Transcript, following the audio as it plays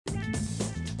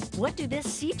What do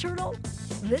this sea turtle,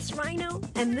 this rhino,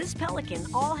 and this pelican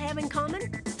all have in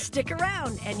common? Stick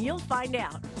around and you'll find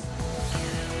out.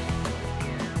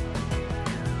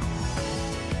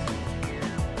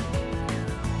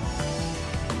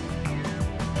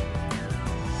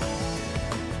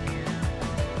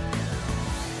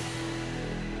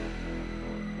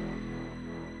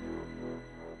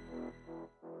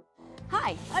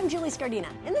 Hi, I'm Julie Scardina,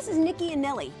 and this is Nikki and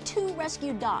Nellie, two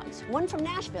rescued dogs, one from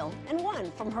Nashville and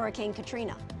one from Hurricane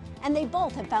Katrina. And they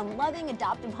both have found loving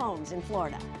adoptive homes in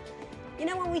Florida. You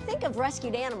know, when we think of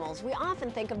rescued animals, we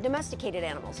often think of domesticated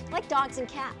animals, like dogs and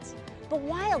cats. But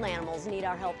wild animals need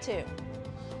our help too.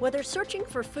 Whether searching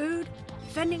for food,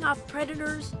 fending off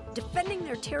predators, defending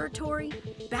their territory,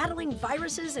 battling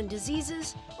viruses and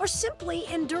diseases, or simply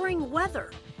enduring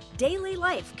weather, daily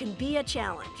life can be a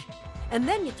challenge. And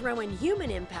then you throw in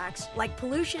human impacts like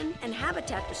pollution and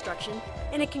habitat destruction,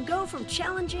 and it can go from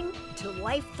challenging to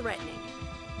life-threatening.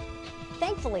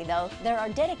 Thankfully, though, there are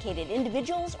dedicated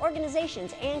individuals,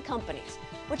 organizations, and companies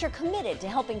which are committed to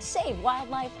helping save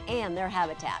wildlife and their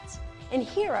habitats. And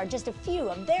here are just a few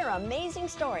of their amazing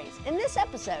stories in this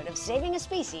episode of Saving a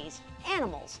Species,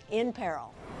 Animals in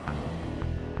Peril.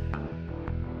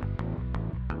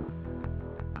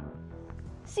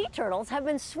 Sea turtles have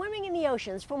been swimming in the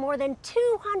oceans for more than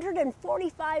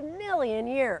 245 million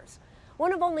years.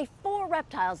 One of only 4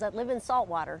 reptiles that live in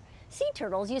saltwater, sea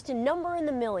turtles used to number in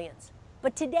the millions.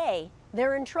 But today,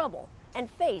 they're in trouble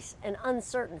and face an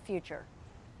uncertain future.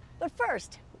 But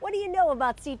first, what do you know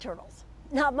about sea turtles?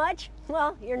 Not much?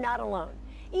 Well, you're not alone.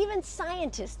 Even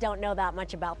scientists don't know that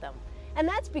much about them. And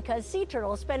that's because sea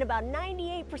turtles spend about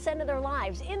 98% of their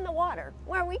lives in the water,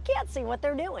 where we can't see what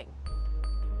they're doing.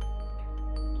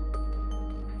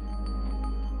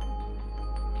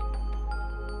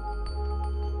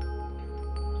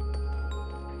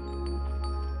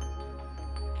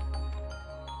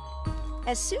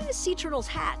 As soon as sea turtles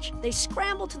hatch, they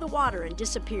scramble to the water and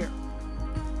disappear.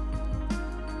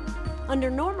 Under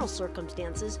normal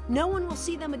circumstances, no one will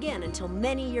see them again until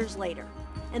many years later.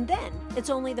 And then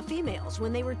it's only the females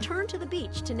when they return to the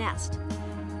beach to nest.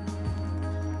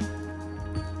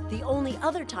 The only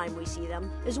other time we see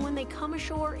them is when they come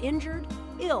ashore injured,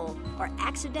 ill, or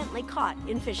accidentally caught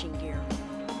in fishing gear.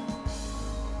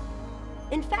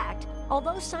 In fact,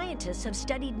 although scientists have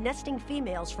studied nesting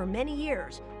females for many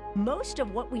years, most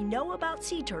of what we know about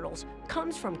sea turtles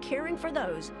comes from caring for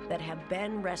those that have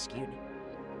been rescued.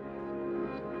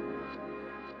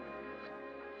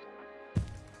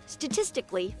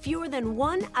 Statistically, fewer than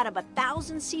 1 out of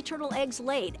 1,000 sea turtle eggs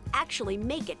laid actually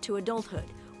make it to adulthood,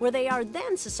 where they are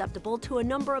then susceptible to a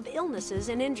number of illnesses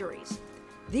and injuries.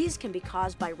 These can be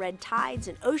caused by red tides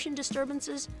and ocean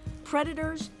disturbances,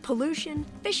 predators, pollution,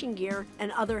 fishing gear,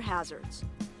 and other hazards.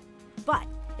 But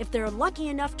if they're lucky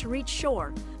enough to reach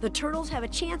shore, the turtles have a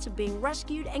chance of being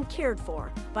rescued and cared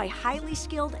for by highly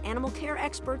skilled animal care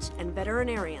experts and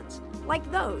veterinarians,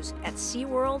 like those at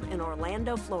SeaWorld in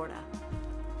Orlando, Florida.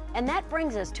 And that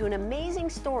brings us to an amazing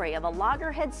story of a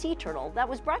loggerhead sea turtle that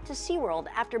was brought to SeaWorld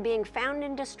after being found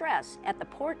in distress at the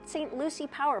Port St. Lucie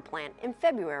power plant in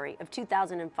February of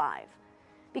 2005.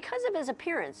 Because of his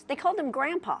appearance, they called him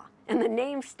Grandpa, and the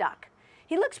name stuck.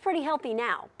 He looks pretty healthy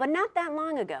now, but not that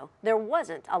long ago, there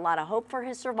wasn't a lot of hope for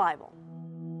his survival.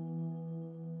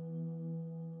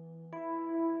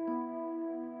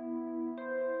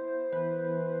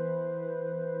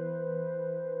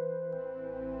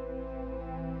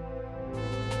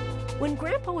 When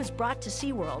Grandpa was brought to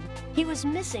SeaWorld, he was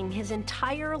missing his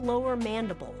entire lower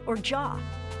mandible, or jaw,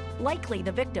 likely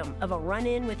the victim of a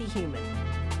run-in with a human.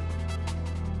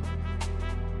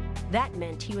 That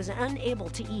meant he was unable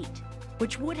to eat,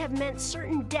 which would have meant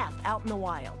certain death out in the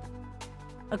wild.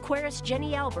 Aquarist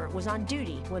Jenny Albert was on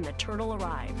duty when the turtle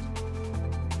arrived.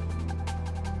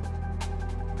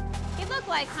 He looked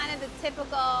like kind of the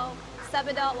typical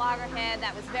subadult loggerhead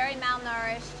that was very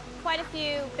malnourished, quite a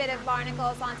few bit of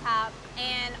barnacles on top,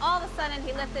 and all of a sudden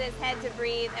he lifted his head to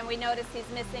breathe and we noticed he's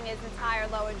missing his entire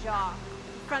lower jaw.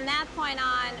 From that point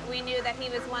on, we knew that he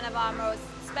was one of our most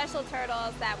special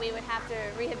turtles that we would have to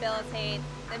rehabilitate.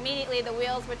 Immediately the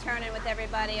wheels were turning with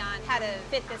everybody on how to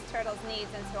fit this turtle's needs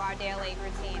into our daily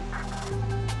routine.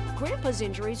 Grandpa's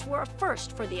injuries were a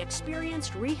first for the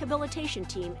experienced rehabilitation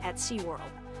team at SeaWorld.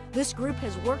 This group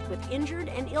has worked with injured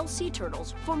and ill sea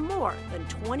turtles for more than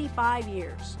 25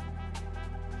 years.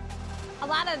 A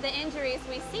lot of the injuries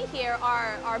we see here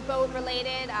are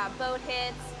boat-related, boat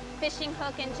hits, fishing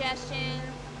hook ingestion,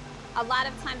 a lot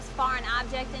of times foreign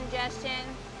object ingestion.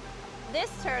 This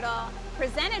turtle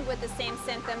presented with the same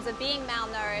symptoms of being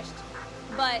malnourished,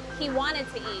 but he wanted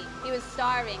to eat. He was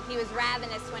starving. He was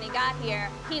ravenous when he got here.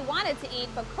 He wanted to eat,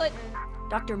 but couldn't.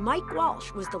 Dr. Mike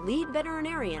Walsh was the lead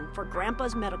veterinarian for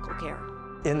Grandpa's medical care.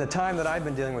 In the time that I've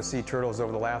been dealing with sea turtles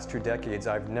over the last 2 decades,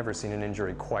 I've never seen an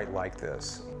injury quite like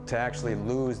this. To actually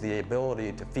lose the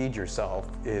ability to feed yourself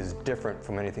is different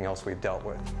from anything else we've dealt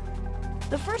with.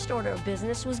 The first order of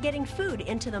business was getting food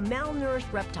into the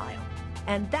malnourished reptile,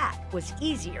 and that was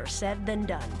easier said than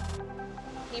done.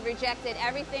 He rejected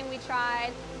everything we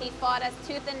tried. He fought us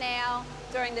tooth and nail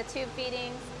during the tube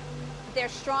feedings. They're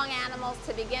strong animals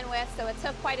to begin with, so it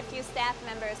took quite a few staff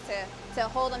members to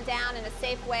hold him down in a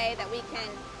safe way that we can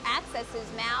access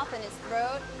his mouth and his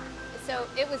throat. So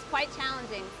it was quite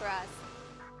challenging for us.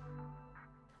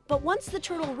 But once the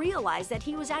turtle realized that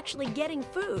he was actually getting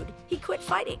food, he quit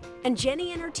fighting, and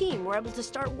Jenny and her team were able to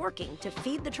start working to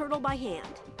feed the turtle by hand.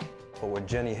 But what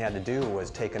Jenny had to do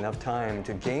was take enough time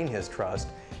to gain his trust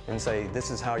and say,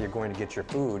 this is how you're going to get your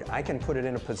food. I can put it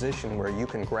in a position where you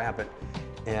can grab it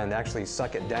and actually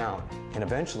suck it down. And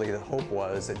eventually the hope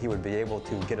was that he would be able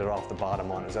to get it off the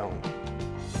bottom on his own.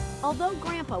 Although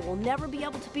Grandpa will never be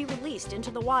able to be released into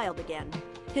the wild again,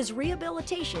 his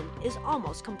rehabilitation is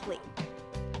almost complete.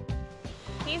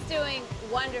 He's doing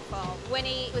wonderful. When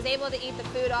he was able to eat the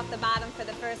food off the bottom for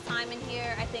the first time in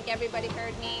here, I think everybody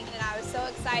heard me, and I was so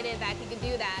excited that he could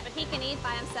do that. But he can eat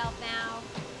by himself now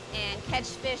and catch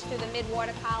fish through the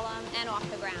mid-water column and off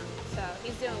the ground. So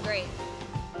he's doing great.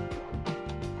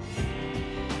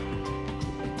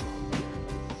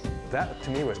 That,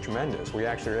 to me, was tremendous. We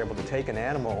actually were able to take an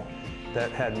animal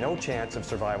that had no chance of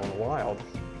survival in the wild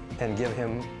and give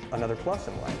him another plus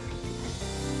in life.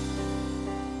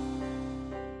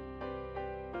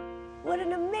 What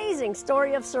an amazing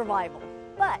story of survival.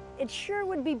 But it sure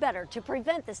would be better to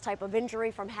prevent this type of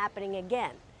injury from happening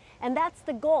again. And that's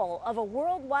the goal of a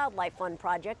World Wildlife Fund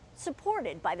project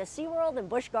supported by the SeaWorld and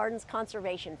Busch Gardens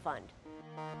Conservation Fund.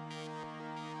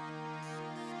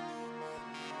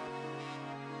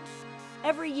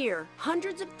 Every year,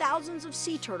 hundreds of thousands of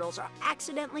sea turtles are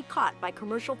accidentally caught by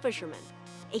commercial fishermen.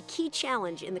 A key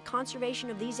challenge in the conservation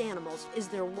of these animals is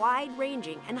their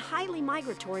wide-ranging and highly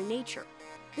migratory nature.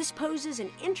 This poses an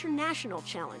international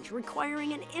challenge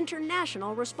requiring an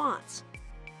international response.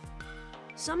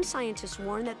 Some scientists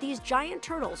warn that these giant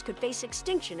turtles could face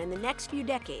extinction in the next few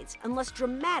decades unless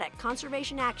dramatic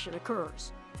conservation action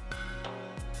occurs.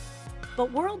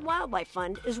 But World Wildlife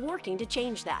Fund is working to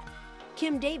change that.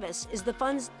 Kim Davis is the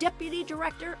fund's Deputy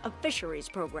Director of Fisheries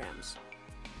Programs.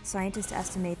 Scientists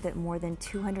estimate that more than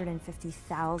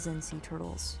 250,000 sea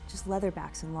turtles, just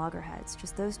leatherbacks and loggerheads,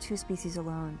 just those 2 species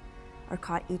alone, are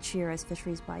caught each year as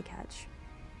fisheries bycatch.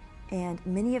 And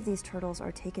many of these turtles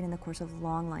are taken in the course of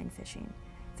longline fishing,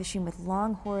 fishing with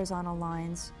long horizontal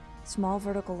lines, small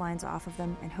vertical lines off of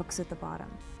them, and hooks at the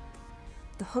bottom.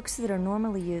 The hooks that are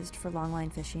normally used for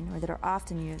longline fishing, or that are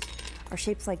often used, are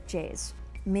shaped like J's.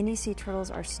 Many sea turtles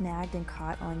are snagged and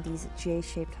caught on these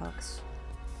J-shaped hooks.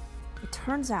 It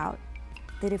turns out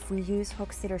that if we use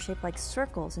hooks that are shaped like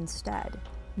circles instead,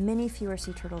 many fewer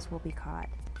sea turtles will be caught.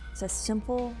 It's a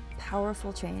simple,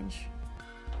 powerful change.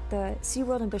 The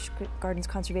SeaWorld and Busch Gardens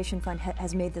Conservation Fund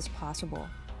has made this possible.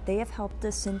 They have helped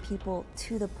us send people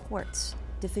to the ports,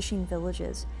 to fishing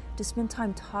villages, to spend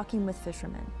time talking with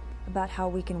fishermen about how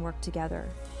we can work together.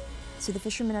 So the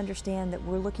fishermen understand that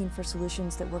we're looking for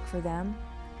solutions that work for them,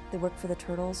 that work for the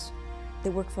turtles,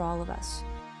 that work for all of us.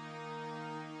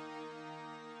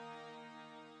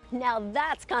 Now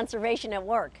that's conservation at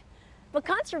work. But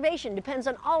conservation depends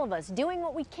on all of us doing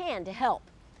what we can to help.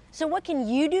 So what can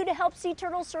you do to help sea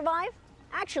turtles survive?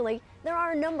 Actually, there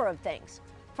are a number of things.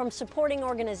 From supporting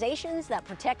organizations that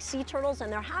protect sea turtles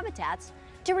and their habitats,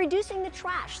 to reducing the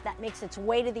trash that makes its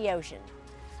way to the ocean.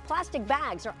 Plastic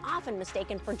bags are often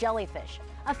mistaken for jellyfish,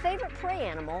 a favorite prey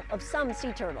animal of some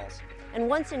sea turtles. And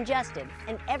once ingested,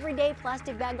 an everyday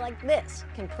plastic bag like this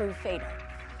can prove fatal.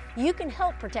 You can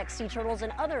help protect sea turtles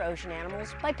and other ocean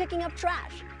animals by picking up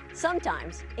trash.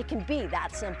 Sometimes it can be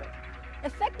that simple.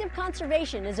 Effective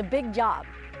conservation is a big job,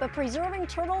 but preserving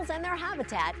turtles and their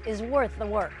habitat is worth the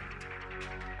work.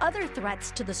 Other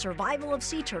threats to the survival of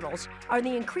sea turtles are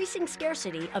the increasing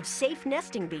scarcity of safe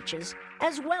nesting beaches,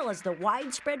 as well as the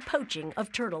widespread poaching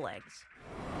of turtle eggs.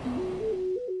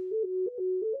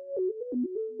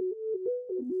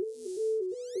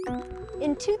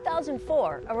 In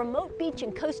 2004, a remote beach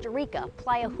in Costa Rica,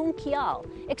 Playa Junquial,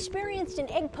 experienced an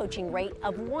egg poaching rate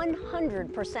of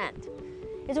 100%.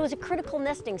 It was a critical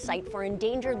nesting site for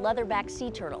endangered leatherback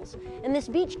sea turtles, and this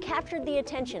beach captured the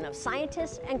attention of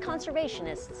scientists and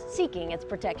conservationists seeking its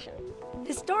protection.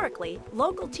 Historically,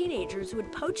 local teenagers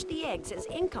would poach the eggs as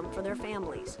income for their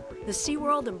families. The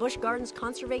SeaWorld and Busch Gardens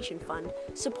Conservation Fund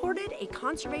supported a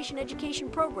conservation education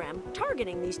program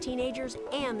targeting these teenagers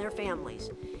and their families,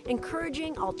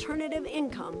 encouraging alternative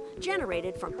income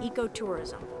generated from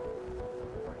ecotourism.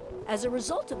 As a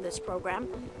result of this program,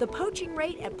 the poaching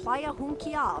rate at Playa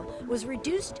Junquial was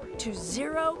reduced to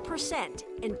 0%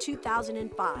 in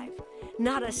 2005.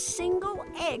 Not a single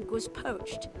egg was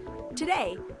poached.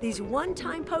 Today, these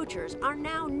one-time poachers are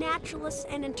now naturalists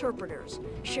and interpreters,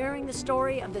 sharing the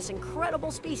story of this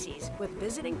incredible species with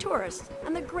visiting tourists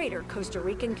and the greater Costa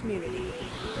Rican community.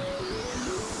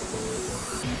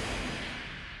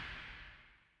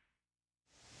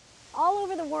 All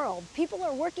over the world, people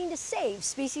are working to save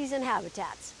species and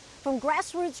habitats. From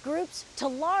grassroots groups to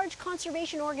large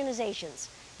conservation organizations,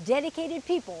 dedicated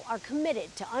people are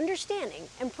committed to understanding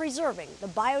and preserving the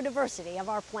biodiversity of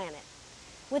our planet.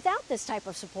 Without this type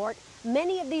of support,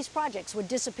 many of these projects would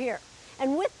disappear,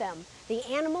 and with them, the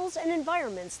animals and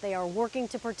environments they are working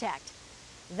to protect.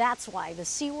 That's why the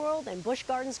SeaWorld and Busch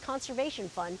Gardens Conservation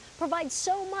Fund provides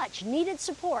so much needed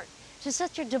support to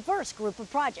such a diverse group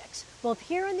of projects, both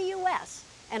here in the U.S.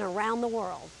 and around the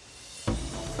world.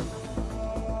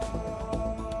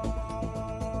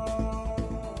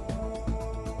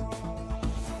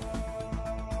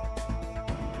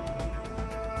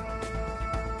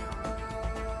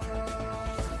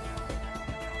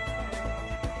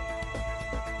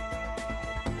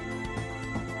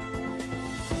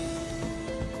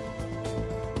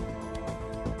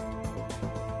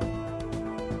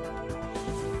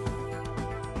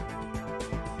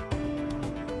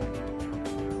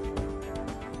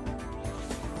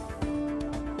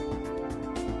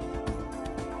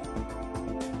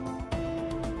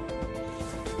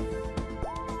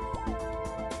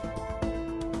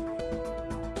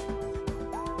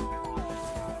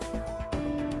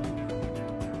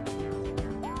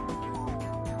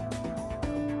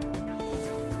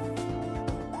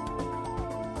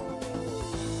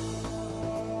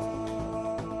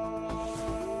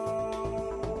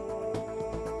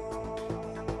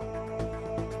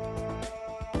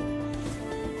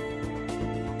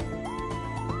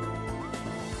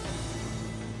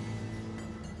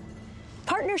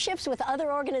 Partnerships with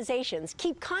other organizations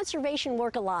keep conservation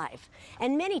work alive,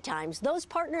 and many times those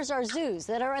partners are zoos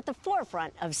that are at the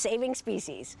forefront of saving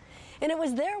species. And it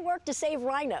was their work to save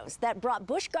rhinos that brought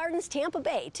Busch Gardens Tampa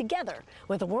Bay together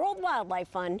with the World Wildlife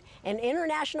Fund and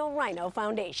International Rhino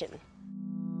Foundation.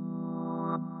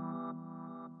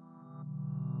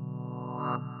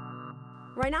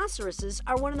 Rhinoceroses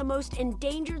are one of the most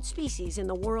endangered species in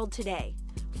the world today.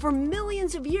 For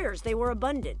millions of years, they were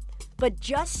abundant. But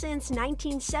just since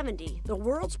 1970, the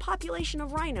world's population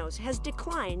of rhinos has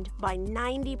declined by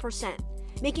 90%,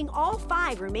 making all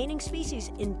 5 remaining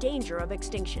species in danger of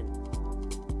extinction.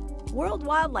 World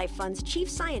Wildlife Fund's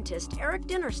chief scientist, Eric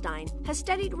Dinnerstein, has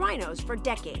studied rhinos for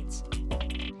decades.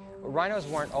 Rhinos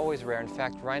weren't always rare. In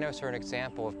fact, rhinos are an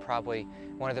example of probably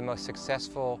one of the most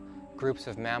successful groups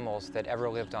of mammals that ever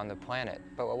lived on the planet.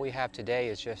 But what we have today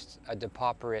is just a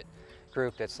depauperate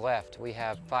group that's left. We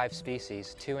have 5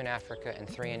 species, 2 in Africa and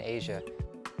 3 in Asia.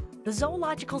 The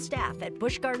zoological staff at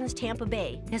Busch Gardens Tampa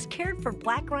Bay has cared for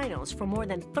black rhinos for more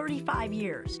than 35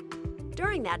 years.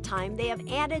 During that time, they have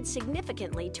added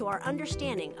significantly to our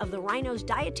understanding of the rhino's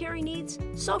dietary needs,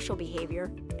 social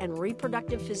behavior, and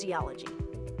reproductive physiology.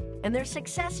 And their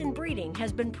success in breeding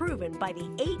has been proven by the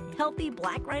 8 healthy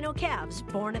black rhino calves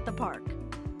born at the park.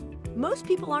 Most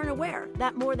people aren't aware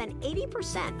that more than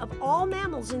 80% of all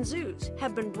mammals in zoos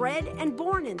have been bred and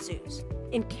born in zoos,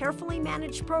 in carefully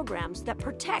managed programs that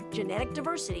protect genetic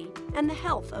diversity and the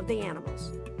health of the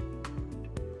animals.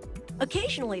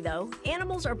 Occasionally, though,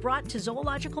 animals are brought to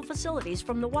zoological facilities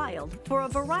from the wild for a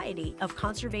variety of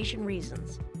conservation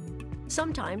reasons.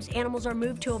 Sometimes animals are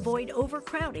moved to avoid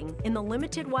overcrowding in the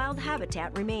limited wild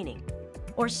habitat remaining.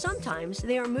 Or sometimes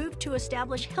they are moved to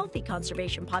establish healthy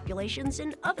conservation populations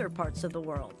in other parts of the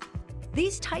world.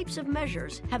 These types of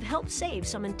measures have helped save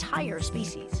some entire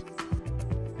species.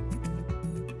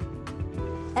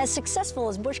 As successful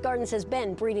as Busch Gardens has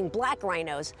been breeding black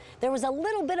rhinos, there was a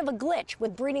little bit of a glitch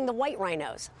with breeding the white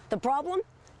rhinos. The problem?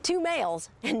 2 males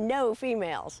and no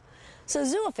females. So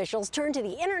zoo officials turned to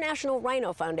the International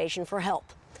Rhino Foundation for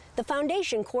help. The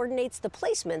foundation coordinates the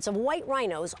placements of white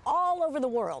rhinos all over the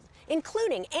world,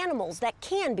 including animals that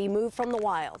can be moved from the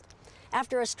wild.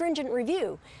 After a stringent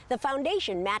review, the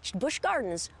foundation matched Busch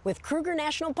Gardens with Kruger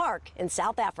National Park in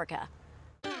South Africa.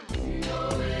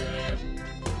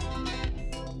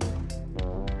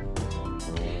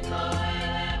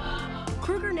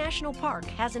 Kruger National Park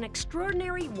has an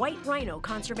extraordinary white rhino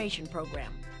conservation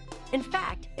program. In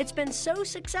fact, it's been so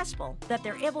successful that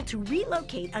they're able to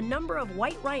relocate a number of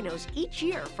white rhinos each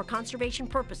year for conservation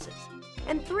purposes.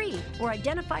 And 3 were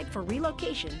identified for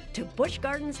relocation to Busch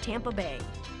Gardens, Tampa Bay.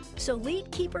 So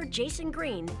lead keeper Jason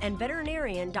Green and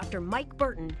veterinarian Dr. Mike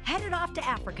Burton headed off to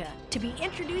Africa to be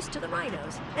introduced to the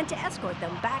rhinos and to escort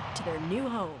them back to their new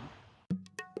home.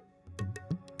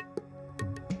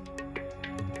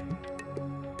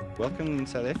 Welcome in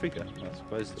South Africa. I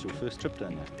suppose it's your first trip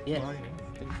down there. Yeah. I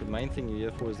think the main thing you're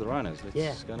here for is the rhinos.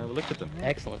 Let's go and have a look at them.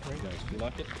 Excellent. Do you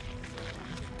like it?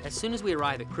 As soon as we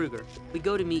arrive at Kruger, we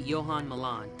go to meet Johan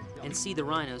Milan and see the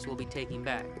rhinos we'll be taking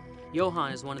back.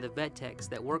 Johan is one of the vet techs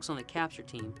that works on the capture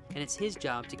team, and it's his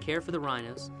job to care for the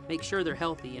rhinos, make sure they're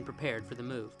healthy and prepared for the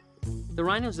move. The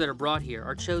rhinos that are brought here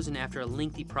are chosen after a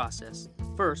lengthy process.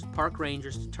 First, park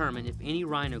rangers determine if any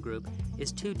rhino group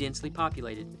is too densely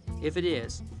populated. If it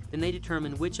is, then they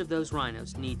determine which of those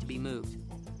rhinos need to be moved.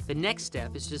 The next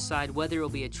step is to decide whether it will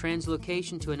be a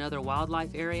translocation to another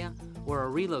wildlife area or a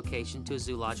relocation to a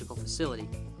zoological facility.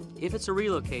 If it's a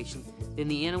relocation, then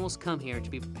the animals come here to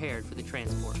be prepared for the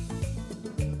transport.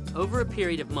 Over a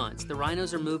period of months, the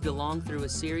rhinos are moved along through a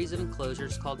series of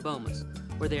enclosures called bomas,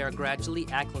 where they are gradually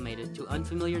acclimated to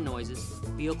unfamiliar noises,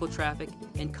 vehicle traffic,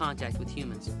 and contact with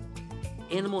humans.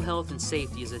 Animal health and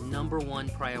safety is a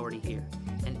 #1 priority here,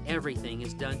 and everything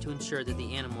is done to ensure that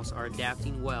the animals are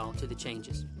adapting well to the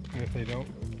changes. And if they don't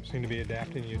seem to be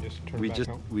adapting, you just turn back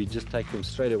home? We just take them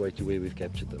straight away to where we've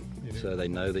captured them. So they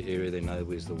know the area, they know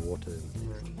where's the water,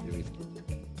 everything.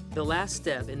 The last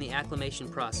step in the acclimation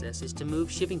process is to move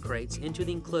shipping crates into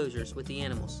the enclosures with the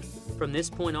animals. From this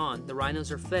point on, the rhinos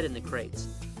are fed in the crates,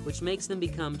 which makes them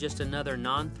become just another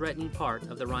non-threatening part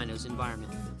of the rhino's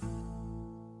environment.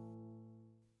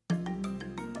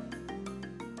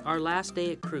 Our last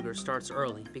day at Kruger starts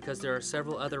early because there are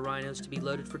several other rhinos to be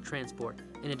loaded for transport,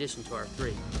 in addition to our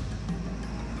 3.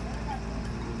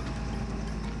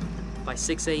 By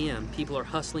 6 a.m., people are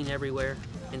hustling everywhere,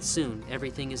 and soon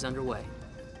everything is underway.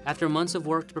 After months of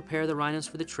work to prepare the rhinos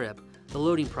for the trip, the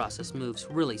loading process moves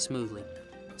really smoothly.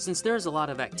 Since there is a lot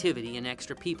of activity and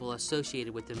extra people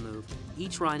associated with the move,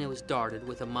 each rhino is darted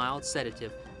with a mild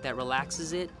sedative that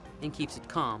relaxes it and keeps it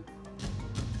calm.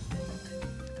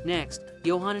 Next,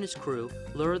 Johan and his crew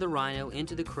lure the rhino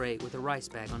into the crate with a rice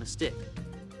bag on a stick.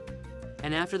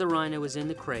 And after the rhino is in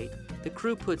the crate, the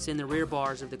crew puts in the rear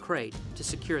bars of the crate to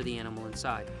secure the animal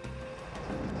inside.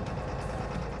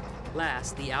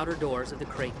 Last, the outer doors of the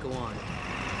crate go on,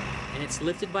 and it's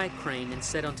lifted by a crane and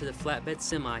set onto the flatbed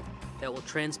semi that will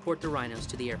transport the rhinos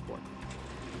to the airport.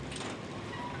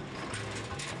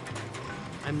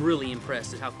 I'm really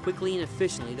impressed at how quickly and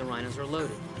efficiently the rhinos are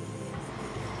loaded.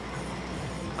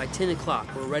 By 10 o'clock,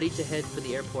 we're ready to head for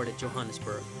the airport at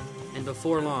Johannesburg, and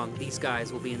before long, these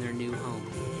guys will be in their new home.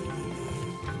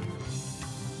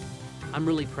 I'm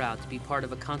really proud to be part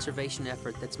of a conservation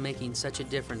effort that's making such a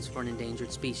difference for an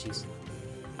endangered species.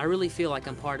 I really feel like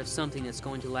I'm part of something that's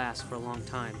going to last for a long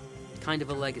time, kind of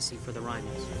a legacy for the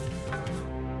rhinos.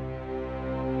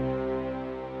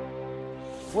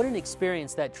 What an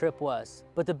experience that trip was.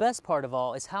 But the best part of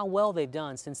all is how well they've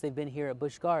done since they've been here at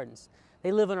Busch Gardens.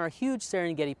 They live on our huge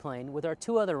Serengeti plain with our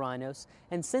 2 other rhinos,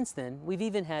 and since then, we've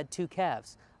even had 2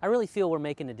 calves. I really feel we're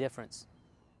making a difference.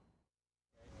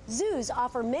 Zoos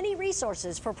offer many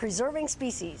resources for preserving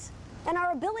species, and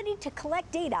our ability to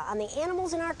collect data on the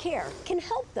animals in our care can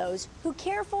help those who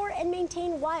care for and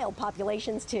maintain wild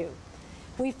populations too.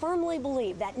 We firmly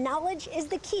believe that knowledge is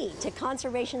the key to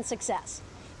conservation success,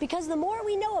 because the more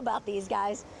we know about these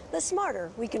guys, the smarter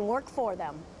we can work for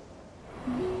them.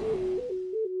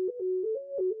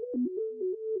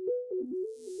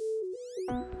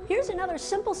 Here's another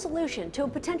simple solution to a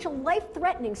potential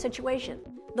life-threatening situation.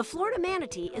 The Florida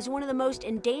manatee is one of the most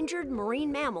endangered marine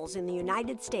mammals in the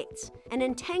United States, and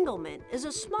entanglement is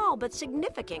a small but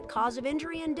significant cause of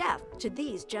injury and death to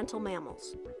these gentle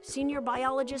mammals. Senior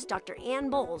biologist Dr. Ann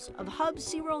Bowles of Hub's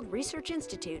SeaWorld Research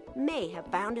Institute may have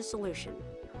found a solution.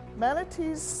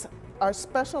 Manatees are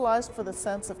specialized for the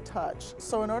sense of touch,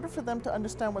 so in order for them to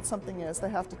understand what something is, they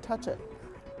have to touch it,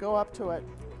 go up to it.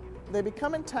 They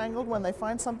become entangled when they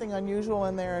find something unusual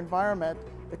in their environment,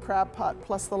 the crab pot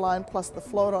plus the line plus the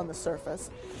float on the surface,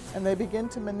 and they begin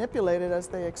to manipulate it as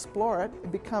they explore it.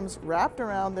 It becomes wrapped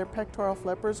around their pectoral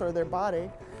flippers or their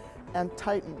body and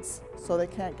tightens so they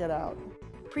can't get out.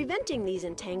 Preventing these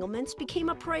entanglements became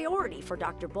a priority for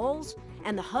Dr. Bowles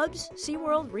and the Hub's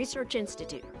SeaWorld Research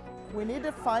Institute. We need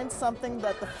to find something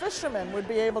that the fishermen would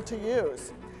be able to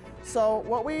use. So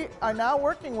what we are now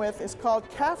working with is called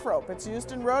calf rope. It's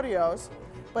used in rodeos,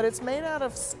 but it's made out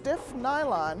of stiff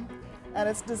nylon, and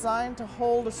it's designed to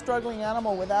hold a struggling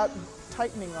animal without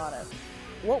tightening on it.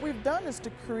 What we've done is to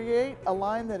create a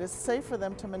line that is safe for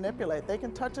them to manipulate. They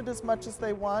can touch it as much as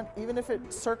they want. Even if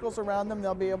it circles around them,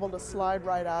 they'll be able to slide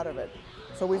right out of it.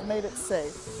 So we've made it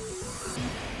safe.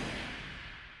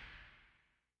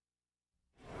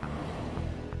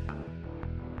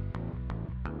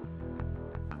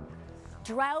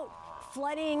 Drought,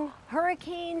 flooding,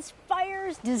 hurricanes,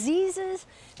 fires, diseases,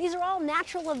 these are all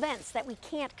natural events that we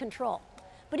can't control.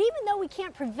 But even though we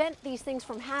can't prevent these things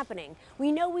from happening,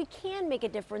 we know we can make a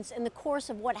difference in the course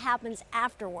of what happens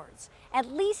afterwards,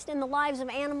 at least in the lives of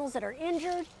animals that are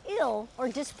injured, ill, or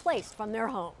displaced from their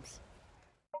homes.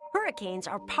 Hurricanes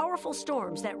are powerful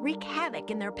storms that wreak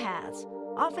havoc in their paths,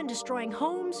 often destroying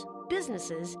homes,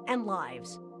 businesses, and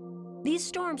lives. These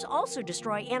storms also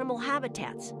destroy animal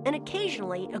habitats and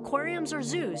occasionally aquariums or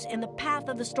zoos in the path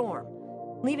of the storm,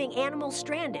 leaving animals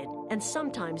stranded and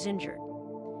sometimes injured.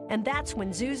 And that's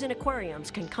when zoos and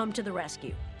aquariums can come to the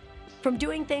rescue. From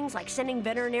doing things like sending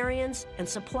veterinarians and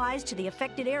supplies to the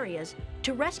affected areas,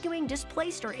 to rescuing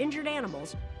displaced or injured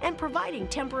animals and providing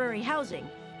temporary housing,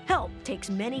 help takes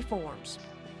many forms.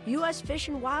 U.S. Fish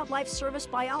and Wildlife Service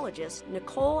biologist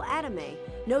Nicole Adame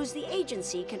knows the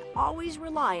agency can always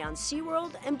rely on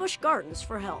SeaWorld and Busch Gardens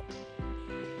for help.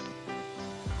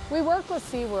 We work with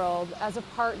SeaWorld as a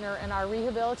partner in our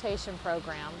rehabilitation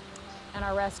program and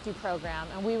our rescue program,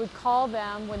 and we would call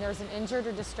them when there's an injured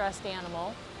or distressed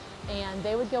animal, and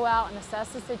they would go out and assess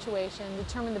the situation,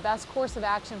 determine the best course of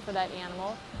action for that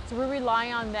animal. So we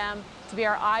rely on them to be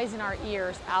our eyes and our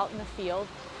ears out in the field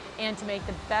and to make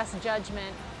the best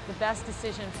judgment, the best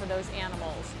decision for those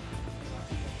animals.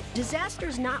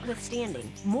 Disasters notwithstanding,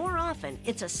 more often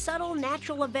it's a subtle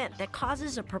natural event that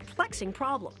causes a perplexing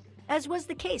problem, as was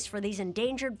the case for these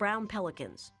endangered brown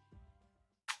pelicans.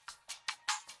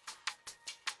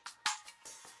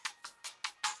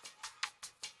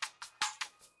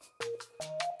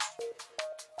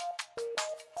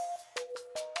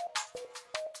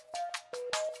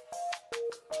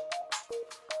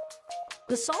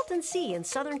 The Salton Sea in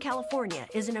Southern California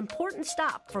is an important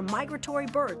stop for migratory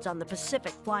birds on the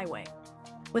Pacific Flyway.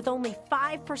 With only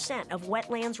 5% of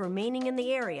wetlands remaining in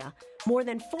the area, more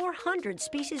than 400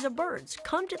 species of birds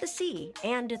come to the sea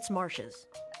and its marshes.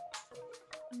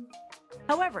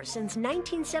 However, since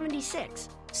 1976,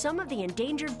 some of the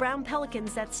endangered brown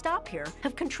pelicans that stop here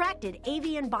have contracted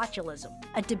avian botulism,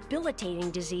 a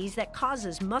debilitating disease that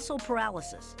causes muscle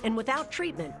paralysis and, without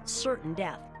treatment, certain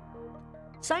death.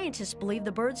 Scientists believe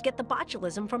the birds get the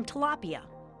botulism from tilapia,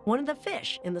 one of the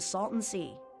fish in the Salton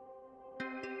Sea.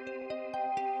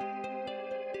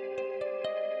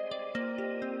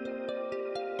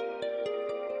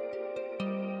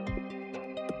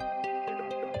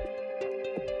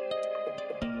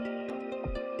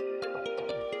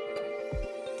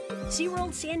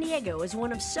 SeaWorld San Diego is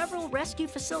one of several rescue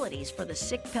facilities for the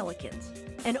sick pelicans.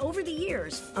 And over the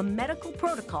years, a medical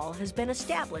protocol has been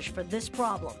established for this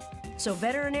problem, so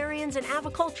veterinarians and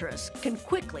aviculturists can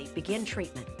quickly begin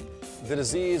treatment. The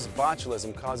disease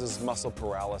botulism causes muscle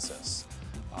paralysis.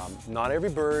 Not every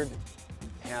bird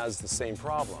has the same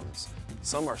problems.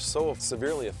 Some are so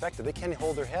severely affected they can't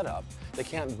hold their head up, they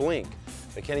can't blink,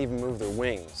 they can't even move their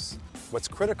wings. What's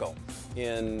critical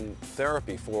in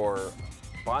therapy for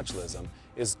botulism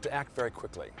is to act very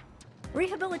quickly.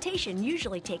 Rehabilitation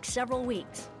usually takes several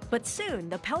weeks, but soon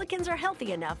the pelicans are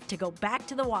healthy enough to go back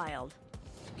to the wild.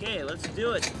 Okay, let's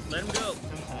do it. Let him go.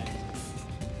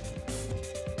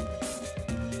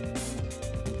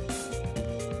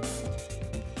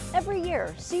 Every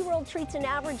year, SeaWorld treats an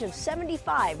average of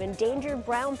 75 endangered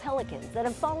brown pelicans that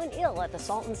have fallen ill at the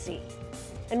Salton Sea.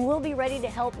 And we'll be ready to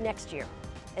help next year,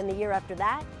 and the year after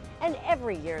that, and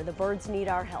every year the birds need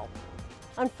our help.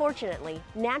 Unfortunately,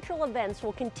 natural events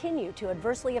will continue to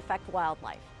adversely affect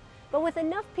wildlife. But with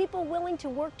enough people willing to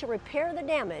work to repair the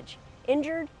damage,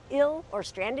 injured, ill, or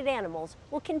stranded animals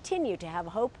will continue to have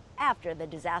hope after the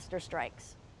disaster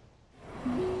strikes.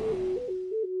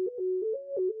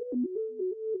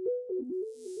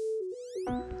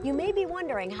 You may be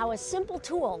wondering how a simple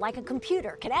tool like a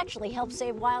computer can actually help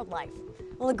save wildlife.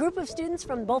 Well, a group of students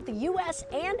from both the U.S.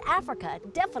 and Africa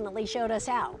definitely showed us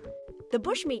how. The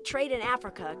bushmeat trade in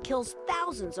Africa kills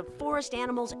thousands of forest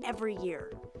animals every year.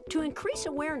 To increase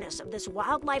awareness of this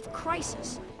wildlife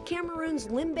crisis, Cameroon's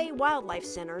Limbe Wildlife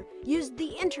Center used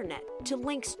the internet to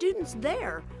link students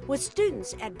there with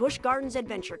students at Busch Gardens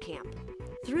Adventure Camp.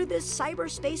 Through this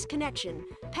cyberspace connection,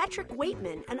 Patrick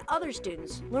Waitman and other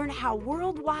students learned how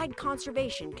worldwide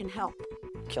conservation can help.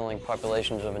 Killing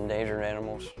populations of endangered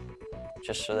animals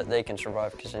just so that they can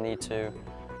survive, because they need to.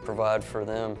 provide for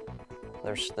them.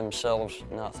 They're themselves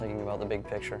not thinking about the big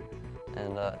picture,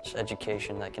 and it's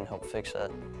education that can help fix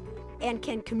that. And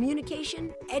can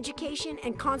communication, education,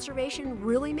 and conservation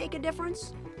really make a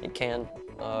difference? It can,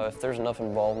 if there's enough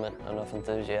involvement, enough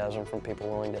enthusiasm from people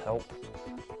willing to help,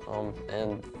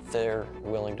 and they're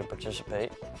willing to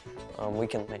participate. We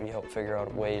can maybe help figure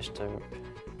out ways to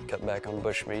cut back on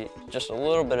bushmeat. Just a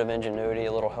little bit of ingenuity,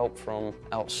 a little help from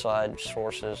outside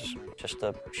sources, just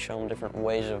to show them different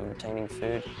ways of obtaining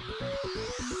food.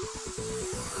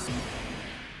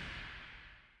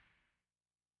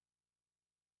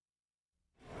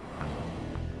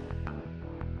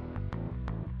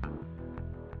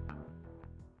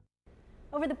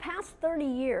 Over the past 30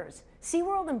 years,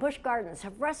 SeaWorld and Busch Gardens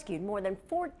have rescued more than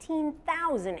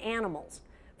 14,000 animals,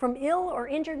 from ill or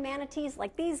injured manatees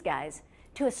like these guys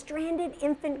to a stranded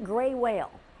infant gray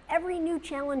whale. Every new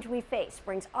challenge we face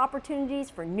brings opportunities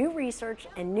for new research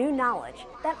and new knowledge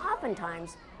that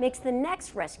oftentimes makes the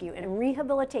next rescue and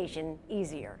rehabilitation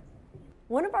easier.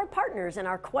 One of our partners in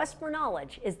our quest for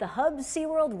knowledge is the Hub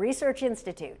SeaWorld Research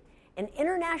Institute, an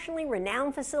internationally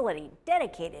renowned facility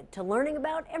dedicated to learning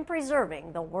about and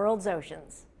preserving the world's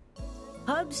oceans.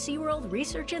 Hub SeaWorld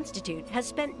Research Institute has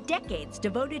spent decades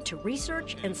devoted to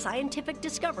research and scientific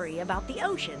discovery about the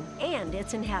ocean and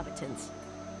its inhabitants.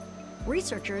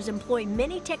 Researchers employ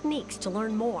many techniques to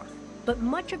learn more, but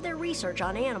much of their research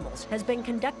on animals has been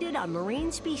conducted on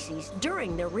marine species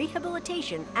during their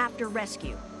rehabilitation after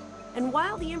rescue. And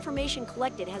while the information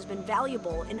collected has been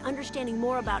valuable in understanding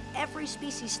more about every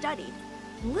species studied,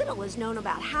 little is known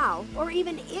about how, or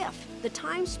even if, the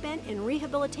time spent in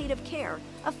rehabilitative care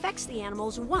affects the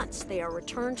animals once they are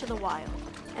returned to the wild.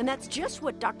 And that's just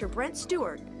what Dr. Brent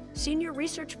Stewart, Senior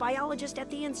Research Biologist at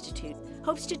the Institute,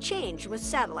 hopes to change with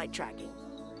satellite tracking.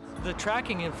 The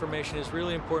tracking information is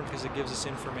really important because it gives us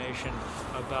information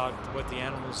about what the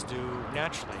animals do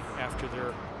naturally after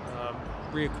they're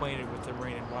reacquainted with the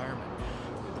marine environment.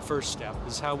 The first step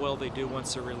is how well they do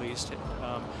once they're released.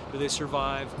 Do they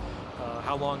survive?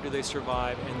 How long do they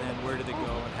survive? And then where do they go?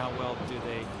 And how well do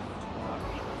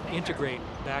they integrate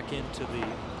back into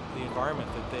the environment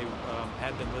that they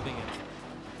had been living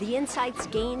in? The insights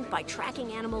gained by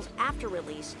tracking animals after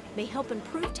release may help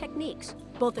improve techniques,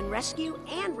 both in rescue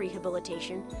and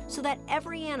rehabilitation, so that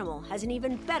every animal has an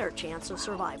even better chance of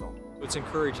survival. It's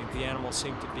encouraging. The animals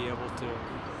seem to be able to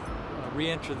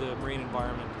re-enter the marine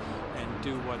environment and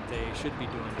do what they should be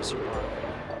doing to survive.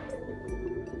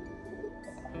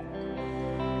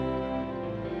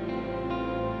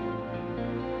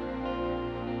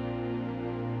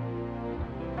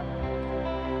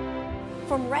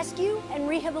 From rescue and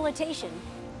rehabilitation,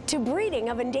 to breeding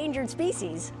of endangered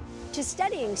species, to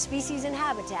studying species and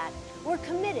habitat, we're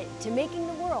committed to making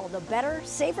the world a better,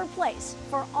 safer place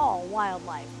for all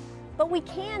wildlife. But we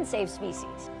can save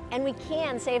species, and we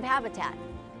can save habitat,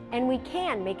 and we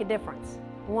can make a difference.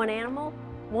 One animal,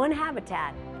 one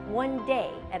habitat, one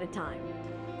day at a time.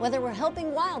 Whether we're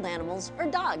helping wild animals or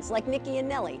dogs like Nikki and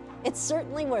Nellie, it's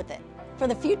certainly worth it. For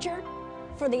the future,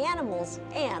 for the animals,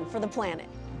 and for the planet.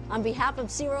 On behalf of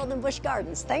SeaWorld and Busch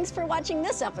Gardens, thanks for watching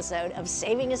this episode of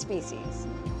Saving a Species.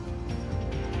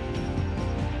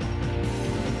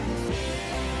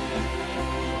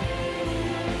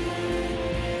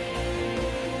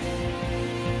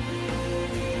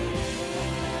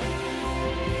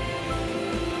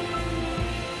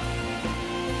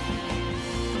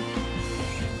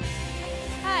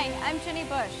 Hi, I'm Jenny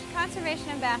Bush, Conservation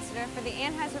Ambassador for the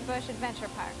Anheuser-Busch Adventure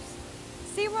Parks.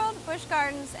 SeaWorld, Busch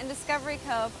Gardens, and Discovery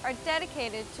Cove are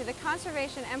dedicated to the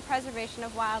conservation and preservation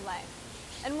of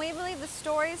wildlife. And we believe the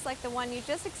stories like the one you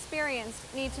just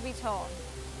experienced need to be told.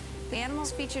 The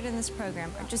animals featured in this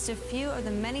program are just a few of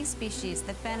the many species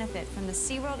that benefit from the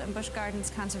SeaWorld and Busch Gardens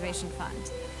Conservation Fund,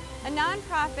 a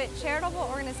nonprofit charitable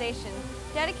organization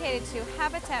dedicated to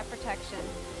habitat protection,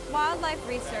 wildlife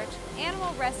research,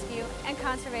 animal rescue, and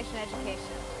conservation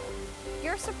education.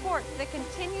 Your support for the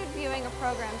continued viewing of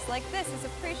programs like this is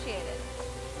appreciated.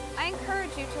 I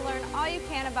encourage you to learn all you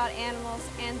can about animals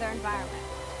and their environment.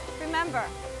 Remember,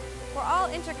 we're all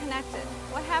interconnected.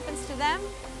 What happens to them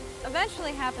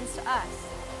eventually happens to us.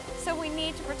 So we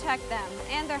need to protect them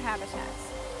and their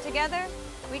habitats. Together,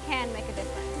 we can make a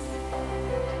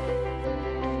difference.